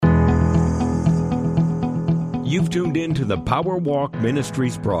You've tuned in to the Power Walk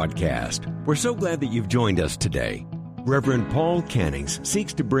Ministries broadcast. We're so glad that you've joined us today. Reverend Paul Cannings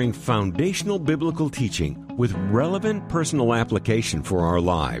seeks to bring foundational biblical teaching with relevant personal application for our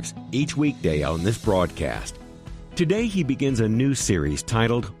lives each weekday on this broadcast. Today he begins a new series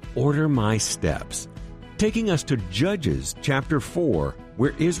titled Order My Steps, taking us to Judges chapter 4,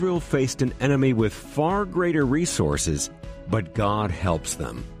 where Israel faced an enemy with far greater resources, but God helps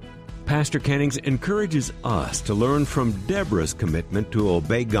them. Pastor Cannings encourages us to learn from Deborah's commitment to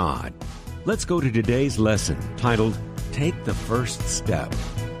obey God. Let's go to today's lesson titled, Take the First Step.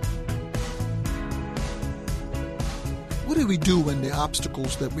 What do we do when the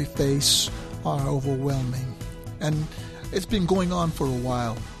obstacles that we face are overwhelming? And it's been going on for a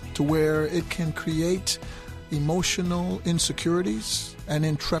while to where it can create emotional insecurities and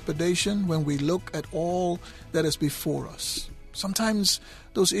intrepidation when we look at all that is before us. Sometimes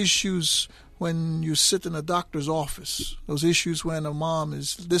those issues when you sit in a doctor's office, those issues when a mom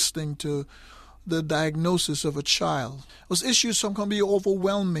is listening to the diagnosis of a child, those issues can be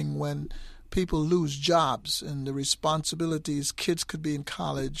overwhelming when people lose jobs and the responsibilities, kids could be in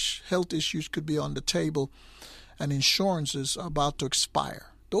college, health issues could be on the table, and insurances are about to expire.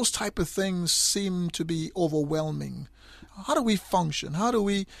 Those type of things seem to be overwhelming. How do we function? How do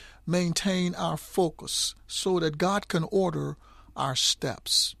we maintain our focus so that God can order our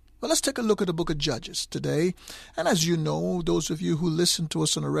steps? Well, let's take a look at the book of Judges today. And as you know, those of you who listen to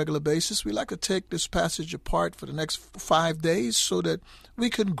us on a regular basis, we like to take this passage apart for the next 5 days so that we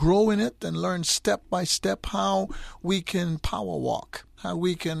can grow in it and learn step by step how we can power walk, how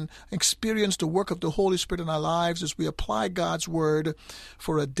we can experience the work of the Holy Spirit in our lives as we apply God's Word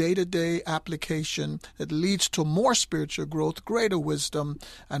for a day-to-day application that leads to more spiritual growth, greater wisdom,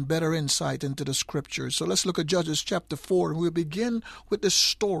 and better insight into the Scriptures. So let's look at Judges chapter 4, and we'll begin with this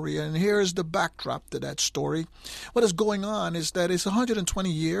story, and here is the backdrop to that story. What is going on is that it's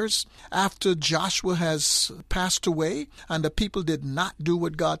 120 years after Joshua has passed away, and the people did not do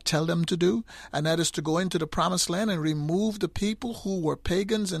what God told them to do, and that is to go into the Promised Land and remove the people who were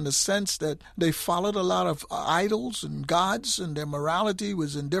pagans in the sense that they followed a lot of idols and gods, and their morality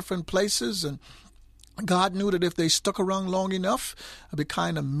was in different places. And God knew that if they stuck around long enough, the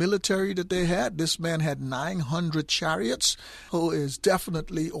kind of military that they had, this man had 900 chariots, who is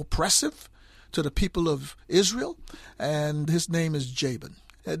definitely oppressive to the people of Israel, and his name is Jabin.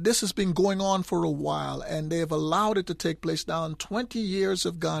 This has been going on for a while, and they have allowed it to take place now, and 20 years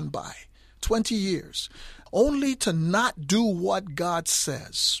have gone by. 20 years. Only to not do what God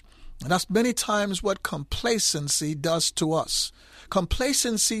says. And that's many times what complacency does to us.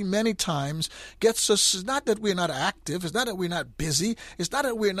 Complacency many times gets us, it's not that we're not active, it's not that we're not busy, it's not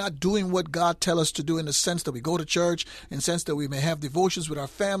that we're not doing what God tells us to do in the sense that we go to church, in the sense that we may have devotions with our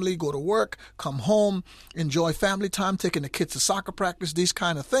family, go to work, come home, enjoy family time, taking the kids to soccer practice, these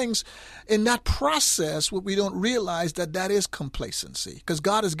kind of things. In that process, what we don't realize that is complacency, because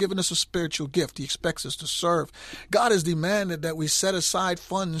God has given us a spiritual gift. He expects us to serve. God has demanded that we set aside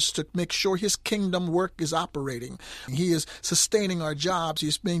funds to make sure His kingdom work is operating. He is sustaining our jobs.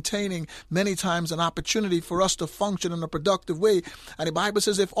 He's maintaining many times an opportunity for us to function in a productive way. And the Bible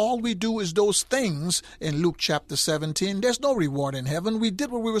says if all we do is those things, in Luke chapter 17, there's no reward in heaven. We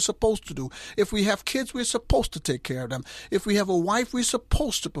did what we were supposed to do. If we have kids, we're supposed to take care of them. If we have a wife, we're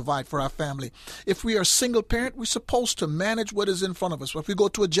supposed to provide for our family. If we are a single parent, we're supposed to manage what is in front of us. If we go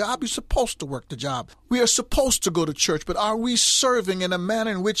to a job, we're supposed to work the job. We are supposed to go to church, but are we serving in a manner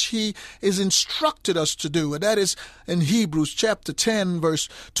in which He is instructed us to do? And that is in Hebrews chapter 10, verse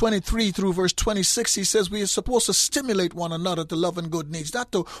 23 through verse 26. He says we are supposed to stimulate one another to love and good deeds,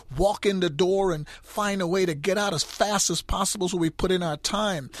 not to walk in the door and find a way to get out as fast as possible so we put in our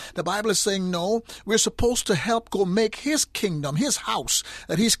time. The Bible is saying no, we're supposed to help go make His kingdom, His house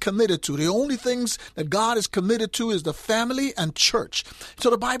that He's committed to. The only things that God is committed to is the family and church. So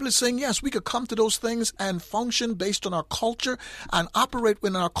the Bible is saying yes, we could come to those things and function based on our culture and operate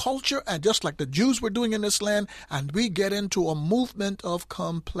within our culture, and just like the Jews were doing in this land, and we get into a movement of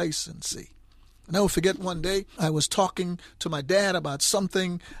complacency. I never forget one day I was talking to my dad about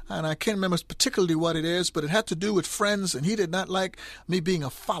something, and I can't remember particularly what it is, but it had to do with Friends, and he did not like me being a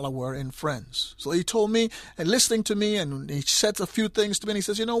follower in Friends. So he told me, and listening to me, and he said a few things to me, and he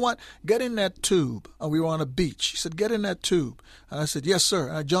says, you know what, get in that tube. And we were on a beach. He said, get in that tube. And I said, yes, sir.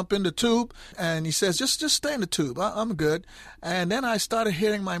 And I jump in the tube, and he says, just stay in the tube. I'm good. And then I started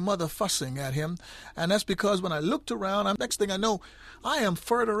hearing my mother fussing at him, and that's because when I looked around, next thing I know, I am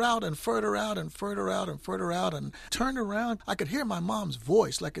further out and further out and further out and further out, and turned around. I could hear my mom's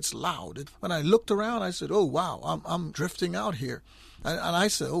voice like it's loud. When I looked around, I said, oh, wow, I'm drifting out here. And I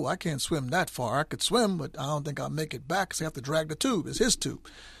said, oh, I can't swim that far. I could swim, but I don't think I'll make it back because I have to drag the tube. It's his tube.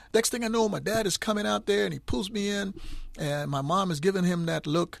 Next thing I know, my dad is coming out there and he pulls me in, and my mom is giving him that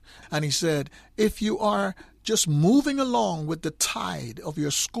look. And he said, if you are just moving along with the tide of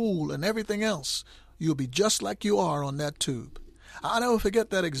your school and everything else, you'll be just like you are on that tube. I'll never forget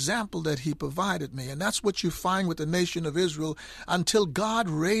that example that he provided me. And that's what you find with the nation of Israel until God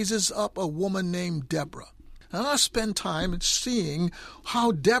raises up a woman named Deborah. And I spend time seeing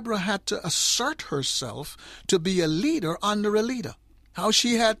how Deborah had to assert herself to be a leader under a leader. How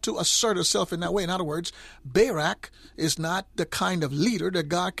she had to assert herself in that way. In other words, Barak is not the kind of leader that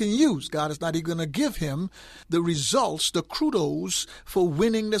God can use. God is not even going to give him the results, the kudos for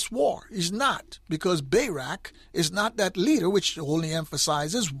winning this war. He's not, because Barak is not that leader, which only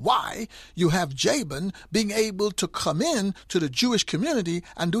emphasizes why you have Jabin being able to come in to the Jewish community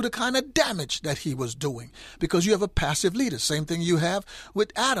and do the kind of damage that he was doing. Because you have a passive leader. Same thing you have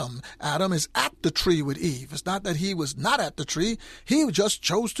with Adam. Adam is at the tree with Eve. It's not that he was not at the tree. He just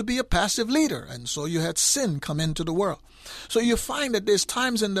chose to be a passive leader, and so you had sin come into the world. So you find that there's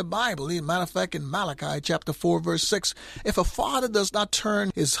times in the Bible, as a matter of fact in Malachi chapter 4 verse 6, if a father does not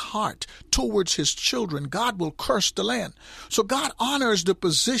turn his heart towards his children, God will curse the land. So God honors the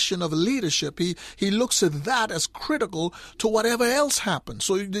position of leadership. He looks at that as critical to whatever else happens.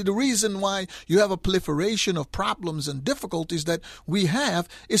 So the reason why you have a proliferation of problems and difficulties that we have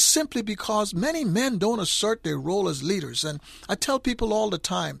is simply because many men don't assert their role as leaders. And I tell people all the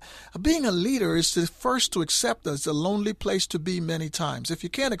time, being a leader is the first to accept as a lonely place to be many times. If you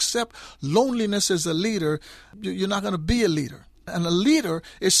can't accept loneliness as a leader, you're not going to be a leader. And a leader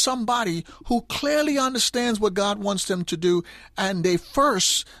is somebody who clearly understands what God wants them to do, and they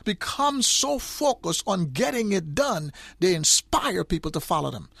first become so focused on getting it done, they inspire people to follow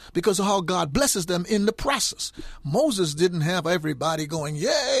them because of how God blesses them in the process. Moses didn't have everybody going,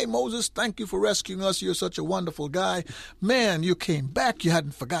 yay, Moses, thank you for rescuing us. You're such a wonderful guy. Man, you came back. You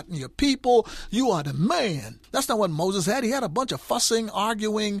hadn't forgotten your people. You are the man. That's not what Moses had. He had a bunch of fussing,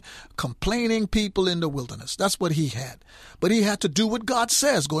 arguing, complaining people in the wilderness. That's what he had. But he had to do what God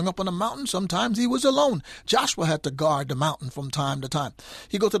says. Going up on the mountain, sometimes he was alone. Joshua had to guard the mountain from time to time.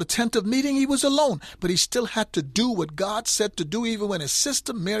 He go to the tent of meeting, he was alone. But he still had to do what God said to do, even when his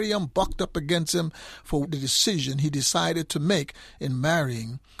sister Miriam bucked up against him for the decision he decided to make in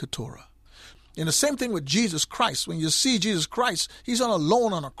marrying Keturah. And the same thing with Jesus Christ. When you see Jesus Christ, he's not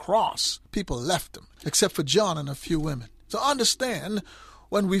alone on a cross. People left him, except for John and a few women. So understand,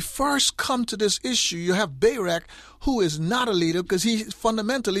 when we first come to this issue, you have Barak, who is not a leader, because he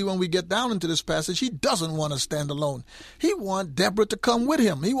fundamentally, when we get down into this passage, he doesn't want to stand alone. He wants Deborah to come with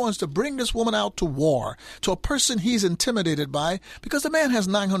him. He wants to bring this woman out to war, to a person he's intimidated by, because the man has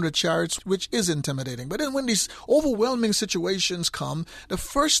 900 chariots, which is intimidating. But then when these overwhelming situations come, the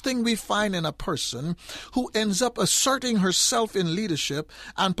first thing we find in a person who ends up asserting herself in leadership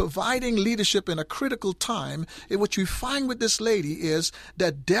and providing leadership in a critical time, what you find with this lady is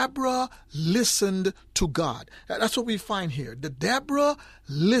that Deborah listened to God. That's what we find here. That Deborah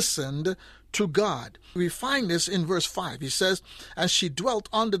listened to God. We find this in verse 5. He says, and she dwelt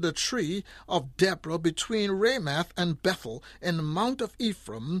under the tree of Deborah between Ramath and Bethel in the mount of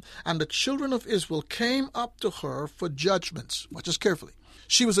Ephraim, and the children of Israel came up to her for judgments. Watch this carefully.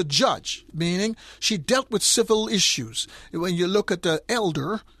 She was a judge, meaning she dealt with civil issues. When you look at the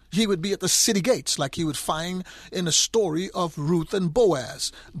elder, he would be at the city gates, like he would find in the story of Ruth and Boaz.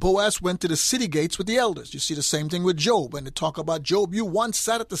 Boaz went to the city gates with the elders. You see the same thing with Job. When they talk about Job, you once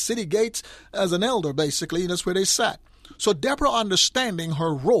sat at the city gates as an elder, basically. That's where they sat. So Deborah, understanding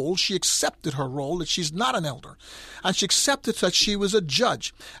her role, she accepted her role, that she's not an elder. And she accepted that she was a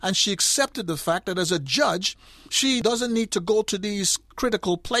judge. And she accepted the fact that as a judge, she doesn't need to go to these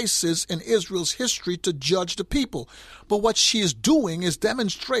critical places in Israel's history to judge the people. But what she is doing is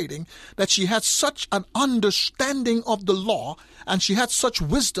demonstrating that she had such an understanding of the law, and she had such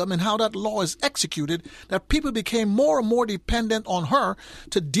wisdom in how that law is executed, that people became more and more dependent on her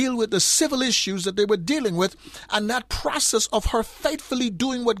to deal with the civil issues that they were dealing with. And that process of her faithfully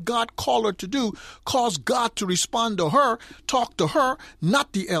doing what God called her to do caused God to respond to her, talk to her,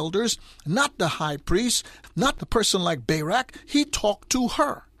 not the elders, not the high priest, not the person like Barak. He talked to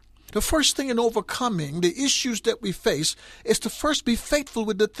her. The first thing in overcoming the issues that we face is to first be faithful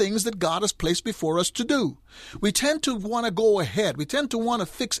with the things that God has placed before us to do. We tend to want to go ahead. We tend to want to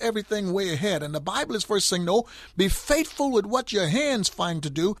fix everything way ahead. And the Bible is first saying, no, be faithful with what your hands find to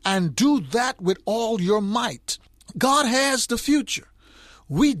do, and do that with all your might. God has the future.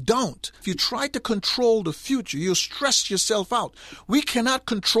 We don't. If you try to control the future, you'll stress yourself out. We cannot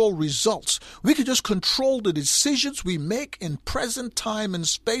control results. We can just control the decisions we make in present time and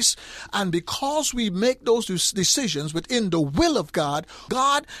space. And because we make those decisions within the will of God,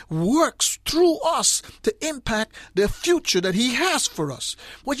 God works through us to impact the future that he has for us.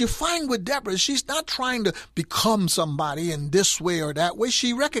 What you find with Deborah is she's not trying to become somebody in this way or that way.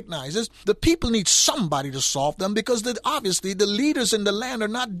 She recognizes the people need somebody to solve them because obviously the leaders in the land are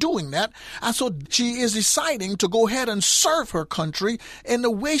not doing that. And so she is deciding to go ahead and serve her country in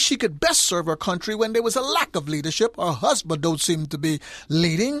the way she could best serve her country when there was a lack of leadership. Her husband don't seem to be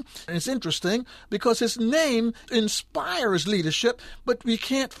leading. And it's interesting because his name inspires leadership, but we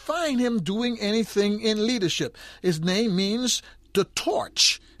can't find him doing anything in leadership. His name means the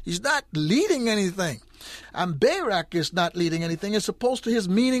torch. He's not leading anything. And Barak is not leading anything as opposed to his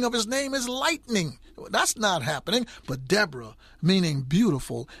meaning of his name is lightning. That's not happening. But Deborah, meaning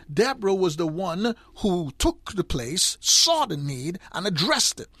beautiful, Deborah was the one who took the place, saw the need, and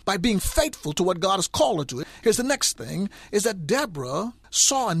addressed it by being faithful to what God has called her to. Here's the next thing, is that Deborah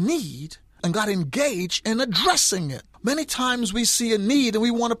saw a need and got engaged in addressing it. Many times we see a need and we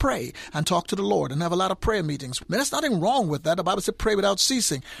want to pray and talk to the Lord and have a lot of prayer meetings. There's nothing wrong with that. The Bible says pray without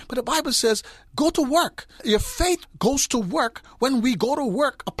ceasing. But the Bible says go to work. Your faith goes to work when we go to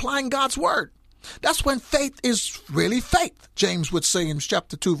work applying God's word. That's when faith is really faith, James would say in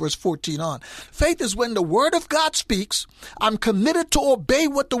chapter 2, verse 14 on. Faith is when the word of God speaks, I'm committed to obey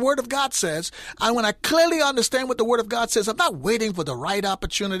what the word of God says, and when I clearly understand what the word of God says, I'm not waiting for the right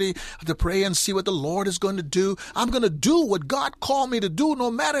opportunity to pray and see what the Lord is going to do. I'm going to do what God called me to do, no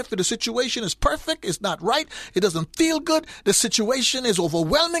matter if the situation is perfect, it's not right, it doesn't feel good, the situation is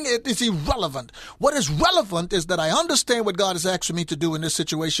overwhelming, it is irrelevant. What is relevant is that I understand what God is asking me to do in this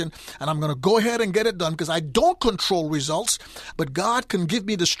situation, and I'm going to go ahead and get it done because I don't control results, but God can give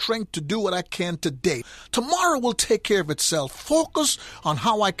me the strength to do what I can today. Tomorrow will take care of itself. Focus on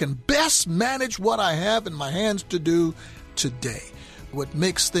how I can best manage what I have in my hands to do today. What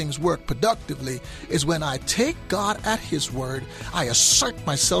makes things work productively is when I take God at his word, I assert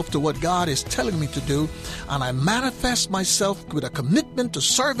myself to what God is telling me to do, and I manifest myself with a commitment to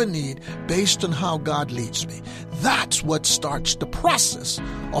serve a need based on how God leads me. That's what starts the process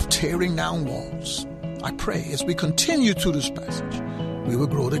of tearing down walls. I pray as we continue through this passage, we will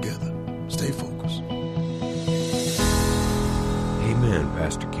grow together. Stay focused. Amen,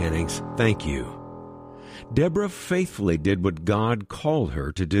 Pastor Kennings. Thank you. Deborah faithfully did what God called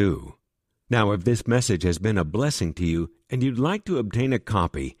her to do. Now, if this message has been a blessing to you and you'd like to obtain a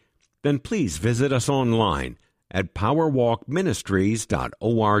copy, then please visit us online at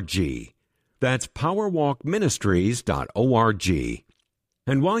powerwalkministries.org. That's powerwalkministries.org.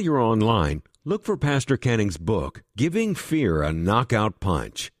 And while you're online, look for Pastor Kenning's book, Giving Fear a Knockout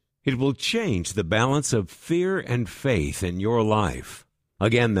Punch. It will change the balance of fear and faith in your life.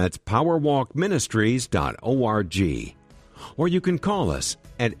 Again, that's powerwalkministries.org. Or you can call us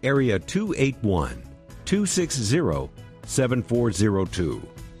at area 281-260-7402.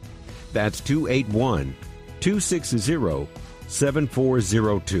 That's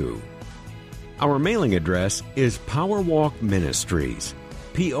 281-260-7402. Our mailing address is Powerwalk Ministries,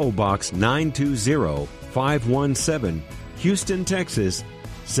 P.O. Box 920-517, Houston, Texas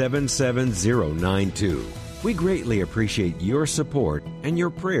 77092. We greatly appreciate your support and your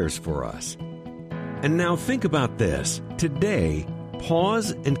prayers for us. And now think about this. Today,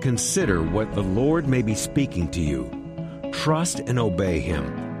 pause and consider what the Lord may be speaking to you. Trust and obey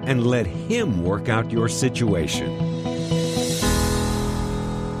Him, and let Him work out your situation.